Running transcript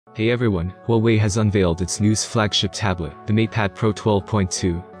Hey everyone, Huawei has unveiled its new flagship tablet, the MatePad Pro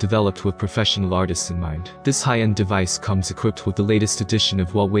 12.2, developed with professional artists in mind. This high-end device comes equipped with the latest edition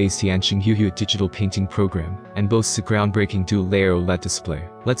of Huawei's Tianqing digital painting program, and boasts a groundbreaking dual-layer OLED display.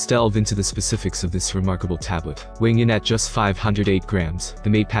 Let's delve into the specifics of this remarkable tablet. Weighing in at just 508 grams, the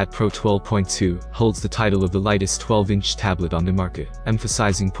MatePad Pro 12.2 holds the title of the lightest 12-inch tablet on the market,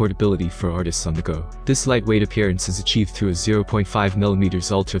 emphasizing portability for artists on the go. This lightweight appearance is achieved through a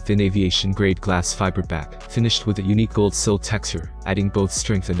 0.5mm ultra-thin aviation-grade glass fiber back, finished with a unique gold silk texture, adding both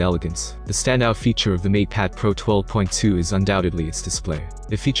strength and elegance. The standout feature of the MatePad Pro 12.2 is undoubtedly its display.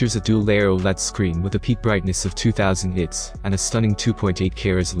 It features a dual-layer OLED screen with a peak brightness of 2000 nits and a stunning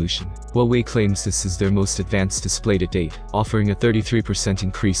 2.8K resolution. Huawei claims this is their most advanced display to date, offering a 33%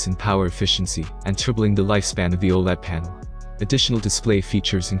 increase in power efficiency and tripling the lifespan of the OLED panel. Additional display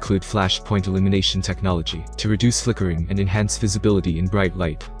features include flashpoint illumination technology to reduce flickering and enhance visibility in bright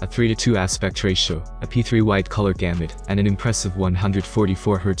light, a 3:2 aspect ratio, a P3 wide color gamut, and an impressive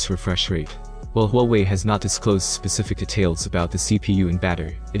 144Hz refresh rate. While Huawei has not disclosed specific details about the CPU and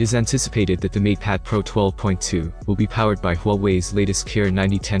battery, it is anticipated that the MatePad Pro 12.2 will be powered by Huawei's latest Kirin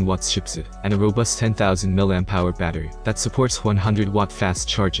 9010W chipset and a robust 10,000 mAh battery that supports 100-watt fast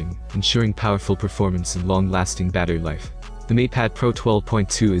charging, ensuring powerful performance and long-lasting battery life. The MatePad Pro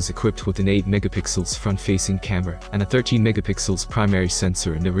 12.2 is equipped with an 8MP front-facing camera and a 13MP primary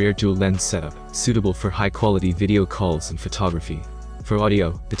sensor and a rear dual-lens setup, suitable for high-quality video calls and photography. For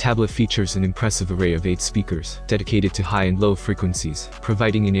audio, the tablet features an impressive array of 8 speakers, dedicated to high and low frequencies,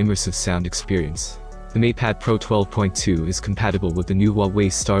 providing an immersive sound experience. The MatePad Pro 12.2 is compatible with the new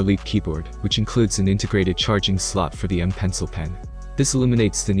Huawei Star Leap keyboard, which includes an integrated charging slot for the M Pencil pen. This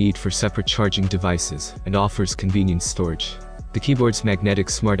eliminates the need for separate charging devices and offers convenient storage. The keyboard's magnetic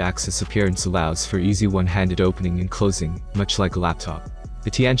smart access appearance allows for easy one-handed opening and closing, much like a laptop. The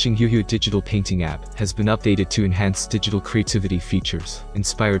Tianqing digital painting app has been updated to enhance digital creativity features,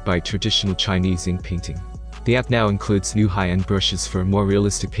 inspired by traditional Chinese ink painting. The app now includes new high-end brushes for a more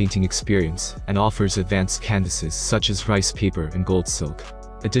realistic painting experience, and offers advanced canvases such as rice paper and gold silk.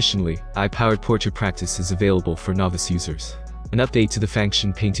 Additionally, AI-powered portrait practice is available for novice users. An update to the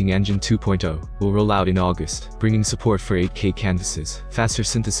Function Painting Engine 2.0 will roll out in August, bringing support for 8K canvases, faster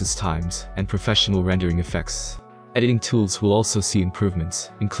synthesis times, and professional rendering effects. Editing tools will also see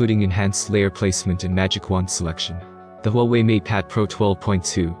improvements, including enhanced layer placement and magic wand selection. The Huawei MatePad Pro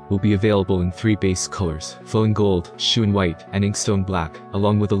 12.2 will be available in 3 base colors: Flowing Gold, Shuan White, and Inkstone Black,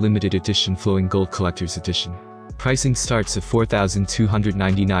 along with a limited edition Flowing Gold Collector's Edition. Pricing starts at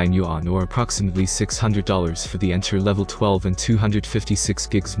 4,299 yuan or approximately $600 for the entry-level 12 and 256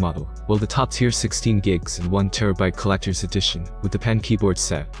 gigs model, while the top-tier 16 gigs and 1 TB collector's edition, with the pen keyboard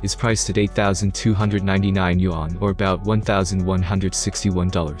set, is priced at 8,299 yuan or about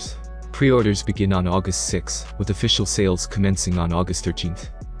 $1,161. Pre-orders begin on August 6, with official sales commencing on August 13th.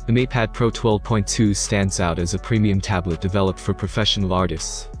 The MatePad Pro 12.2 stands out as a premium tablet developed for professional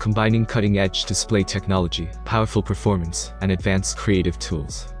artists, combining cutting-edge display technology, powerful performance, and advanced creative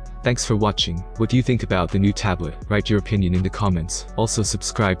tools. Thanks for watching. What do you think about the new tablet? Write your opinion in the comments. Also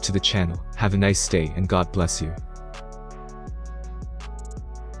subscribe to the channel. Have a nice day and God bless you.